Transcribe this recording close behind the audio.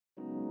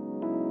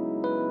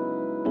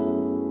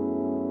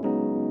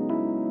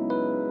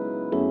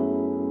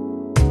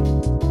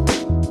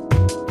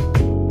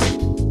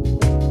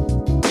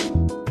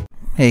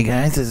Hey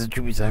guys, this is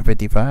Chewyside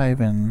 55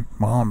 and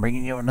well, I'm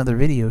bringing you another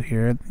video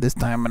here. This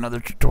time another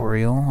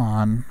tutorial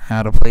on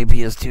how to play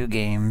PS2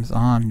 games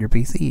on your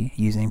PC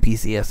using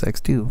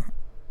Pcsx2,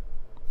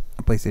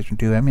 a PlayStation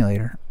 2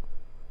 emulator.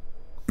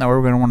 Now what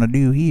we're going to want to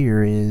do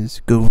here is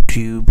go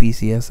to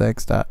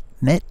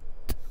pcsx.net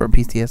or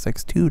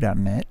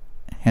pcsx2.net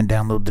and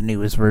download the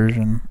newest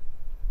version.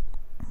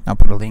 I'll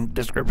put a link in the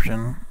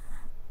description.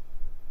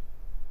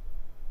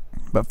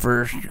 But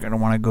first you're going to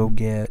want to go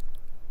get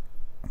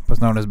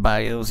what's known as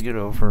BIOS,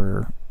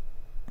 for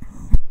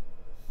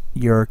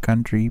your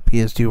country,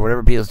 PS2,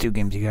 whatever PS2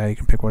 games you got, you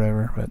can pick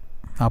whatever, but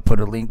I'll put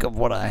a link of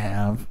what I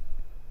have,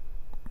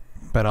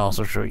 but I'll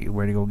also show you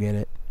where to go get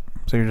it.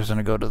 So you're just going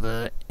to go to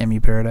the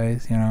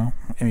Paradise,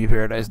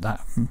 Paradise. Does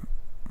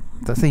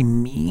that say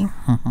me?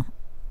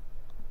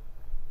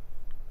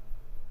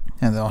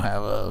 And they'll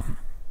have a,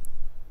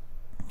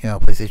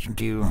 PlayStation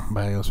 2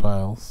 BIOS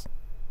files.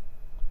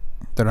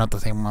 They're not the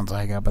same ones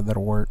I got, but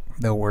they'll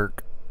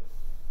work.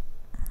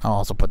 I'll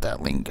also put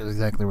that link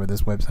exactly where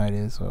this website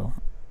is, so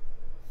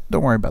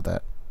don't worry about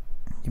that.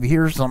 If you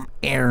hear some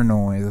air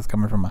noise that's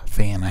coming from a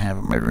fan I have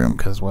in my room,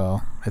 because,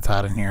 well, it's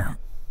hot in here.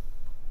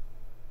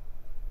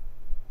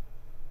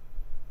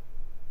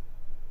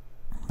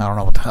 I don't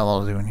know what the hell I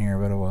was doing here,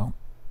 but oh well.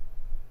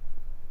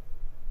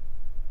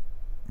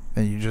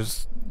 Then you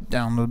just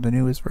download the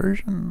newest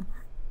version,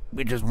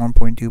 which is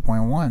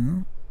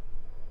 1.2.1.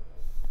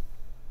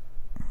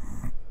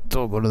 So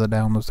we'll go to the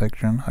download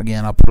section.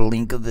 Again, I'll put a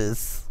link of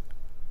this.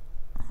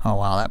 Oh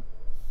wow, that.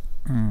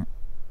 And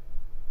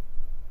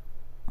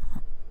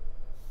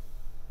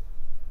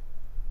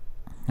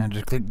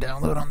just click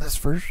download on this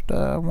first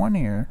one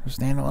here,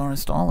 standalone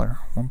installer,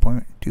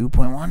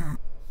 1.2.1.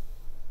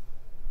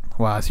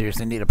 Wow, I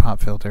seriously need a pop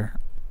filter.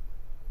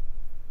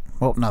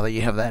 Well, now that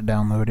you have that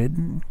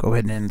downloaded, go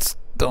ahead and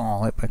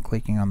install it by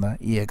clicking on the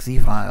exe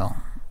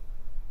file.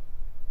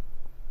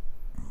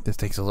 This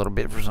takes a little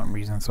bit for some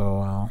reason, so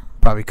I'll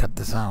probably cut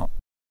this out.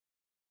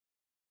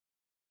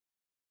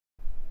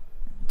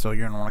 So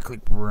you're going to want to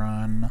click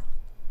run.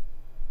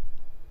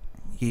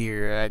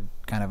 Here, I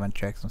kind of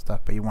uncheck some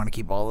stuff, but you want to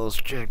keep all those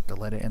checked to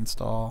let it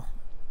install.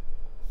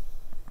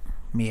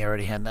 Me, I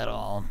already had that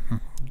all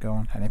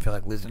going. I didn't feel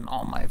like losing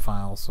all my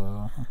files,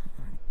 so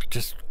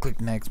just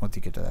click next once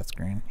you get to that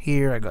screen.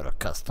 Here, I go to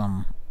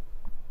custom.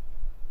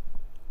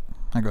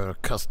 I go to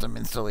custom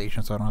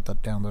installation, so I don't have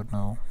to download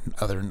no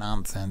other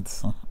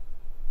nonsense.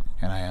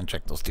 And I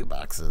uncheck those two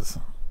boxes.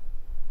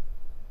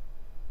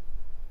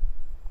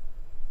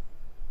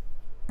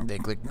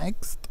 Then click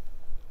next.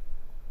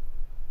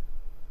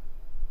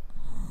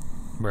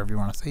 Wherever you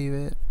want to save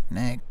it.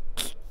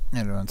 Next.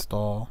 It'll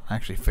install.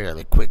 Actually,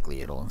 fairly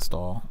quickly it'll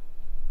install.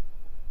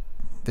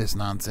 This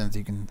nonsense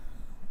you can,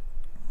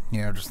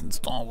 just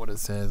install what it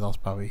says. I'll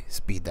probably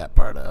speed that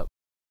part up.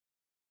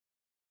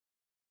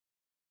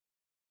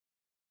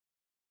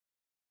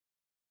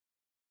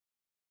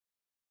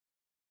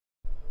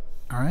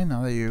 Alright,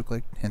 now that you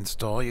click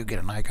install, you get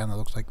an icon that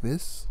looks like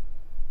this.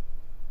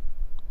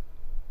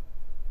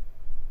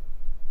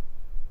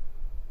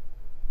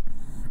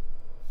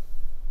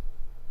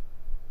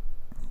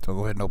 So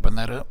go ahead and open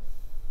that up.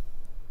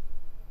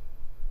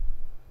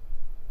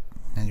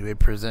 And you'll be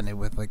presented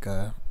with like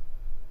a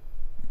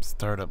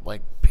startup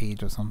like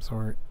page of some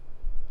sort.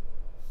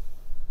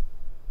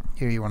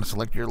 Here you want to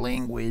select your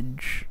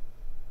language.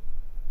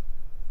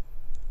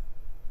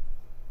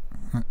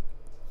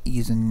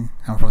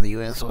 I'm from the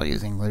US, so I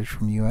use English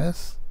from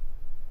US.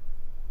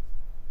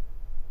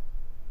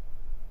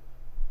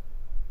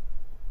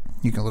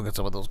 You can look at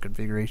some of those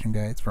configuration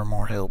guides for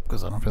more help,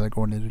 because I don't feel like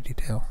going into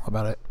detail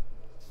about it.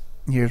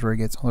 Here's where it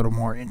gets a little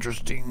more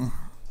interesting.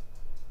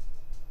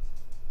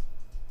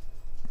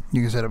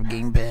 You can set up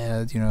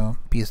gamepads,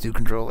 PS2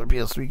 controller,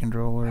 PS3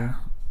 controller,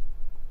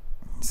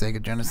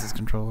 Sega Genesis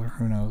controller,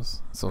 who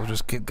knows. So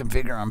just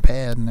configure on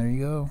pad, and there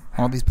you go.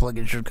 All these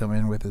plugins should come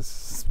in with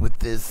this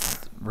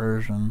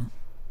version.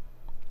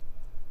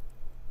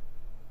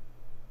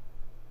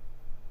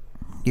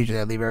 Usually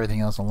I leave everything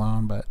else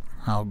alone, but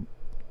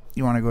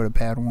you want to go to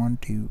pad 1,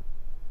 2.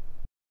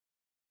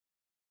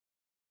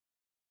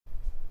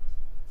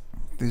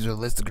 These are the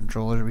list of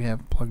controllers we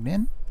have plugged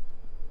in.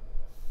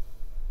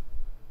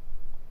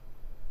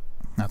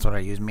 That's what I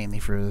use mainly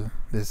for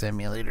this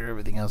emulator.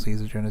 Everything else I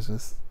use is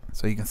Genesis.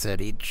 So you can set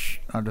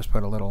each. I'll just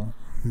put a little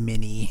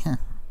mini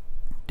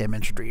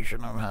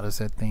demonstration of how to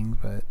set things,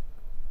 but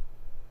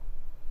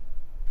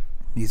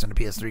these are the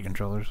PS3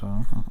 controller,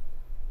 so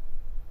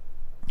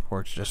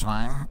works just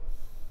fine.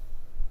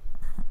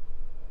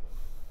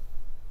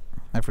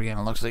 I forget,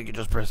 it looks like you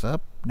just press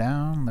up,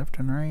 down, left,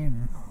 and right,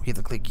 and you have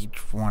to click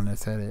each one to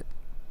set it.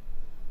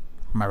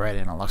 My right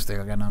hand, it looks like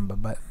I got none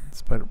but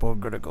buttons, but we're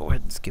gonna go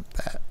ahead and skip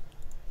that.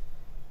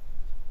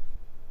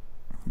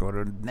 Go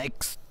to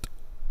next.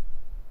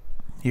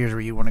 Here's where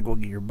you want to go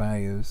get your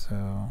BIOS.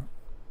 So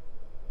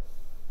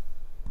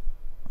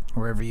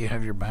wherever you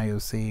have your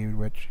BIOS saved,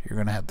 which you're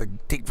gonna have to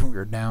take from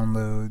your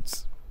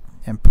downloads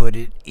and put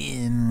it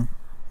in.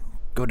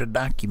 Go to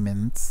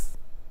documents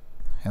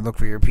and look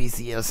for your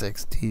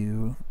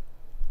Pcsx2.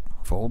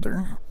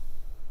 folder.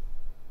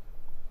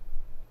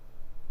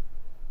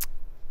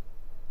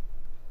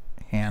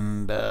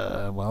 And,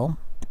 well,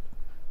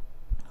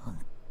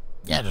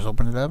 yeah, just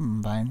open it up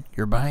and find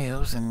your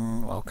BIOS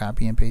and, well,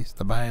 copy and paste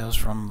the BIOS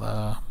from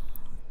the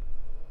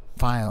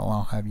file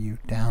I'll have you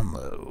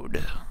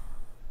download.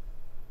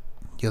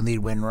 You'll need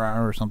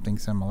WinRAR or something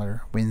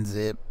similar.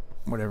 WinZip,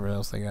 whatever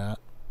else they got.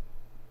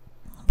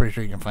 I'm pretty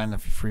sure you can find a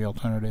free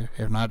alternative.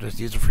 If not, just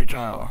use a free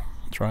trial.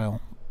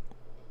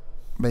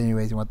 But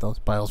anyways, you want those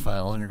BIOS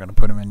files and you're going to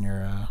put them in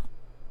your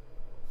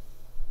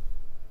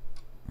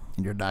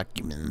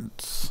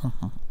documents.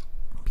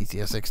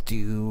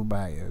 Pcsx2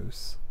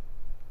 BIOS.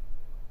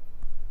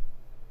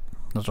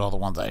 Those are all the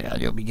ones I got.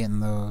 You'll be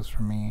getting those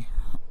from me.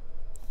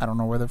 I don't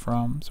know where they're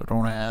from, so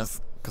don't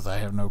ask, because I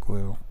have no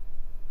clue.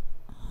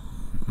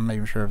 I'm not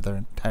even sure if they're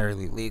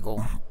entirely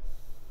legal.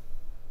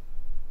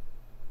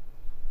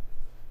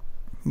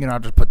 You know, I'll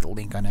just put the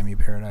link on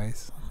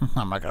EmuParadise.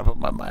 I'm not gonna put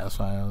my BIOS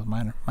files.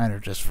 Mine are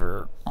just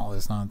for all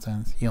this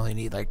nonsense. You only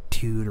need like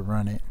 2 to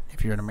run it.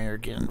 If you're an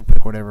American,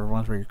 pick whatever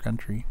one's for your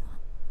country.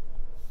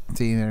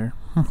 It's either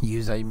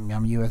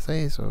I'm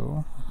USA,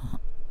 so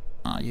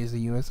I'll use the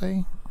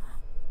USA.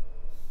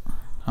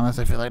 Unless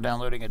I feel like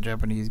downloading a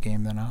Japanese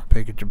game, then I'll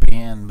pick a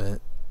Japan,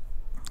 but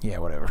yeah,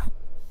 whatever.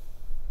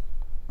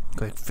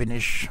 Click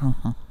finish,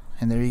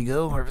 and there you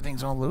go.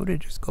 Everything's all loaded.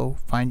 Just go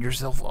find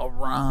yourself a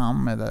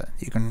ROM that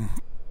you can,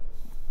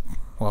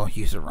 well,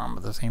 use a ROM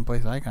at the same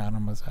place I got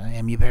them, was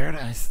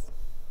EmuParadise.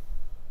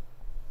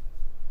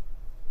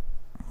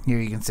 Here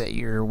you can set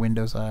your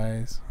window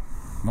size,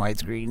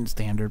 widescreen,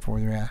 standard,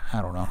 4:3.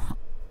 I don't know.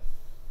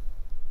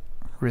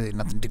 Really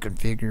nothing to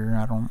configure.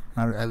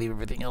 I leave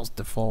everything else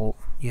default.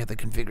 You have to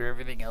configure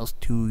everything else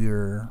to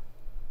your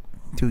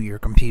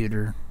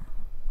computer,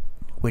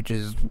 which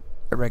is,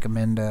 I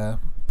recommend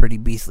a pretty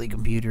beastly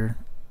computer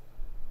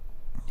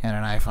and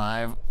an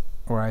i5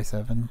 or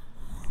i7,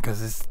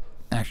 because it's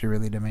actually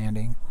really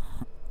demanding.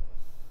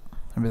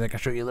 I mean, I can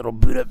show you a little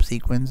boot up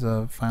sequence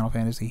of Final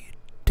Fantasy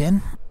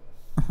X.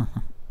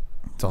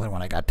 It's the only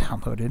one I got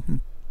downloaded.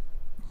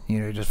 You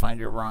know, just find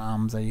your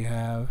ROMs that you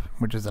have,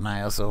 which is an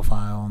ISO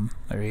file, and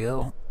there you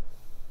go.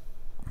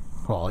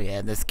 Well, yeah,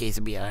 in this case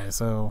it'd be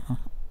ISO.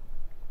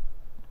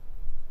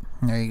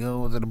 There you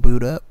go, it'll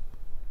boot up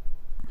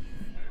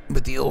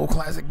with the old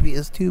classic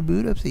PS2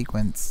 boot up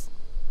sequence.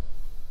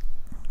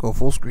 Go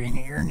full screen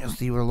here and you'll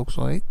see what it looks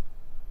like.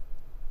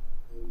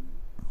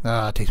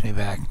 It takes me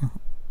back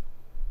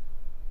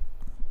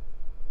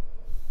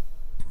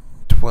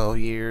 12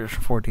 years,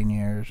 14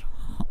 years.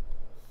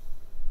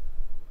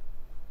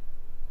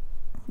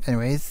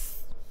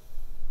 Anyways,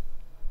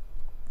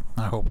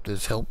 I hope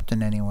this helped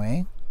in any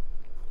way.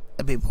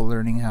 People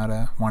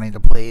wanting to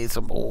play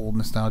some old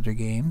nostalgia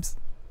games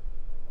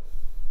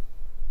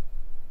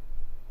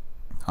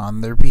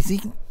on their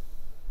PC.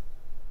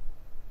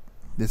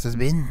 This has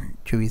been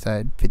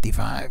Chewyside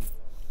 55.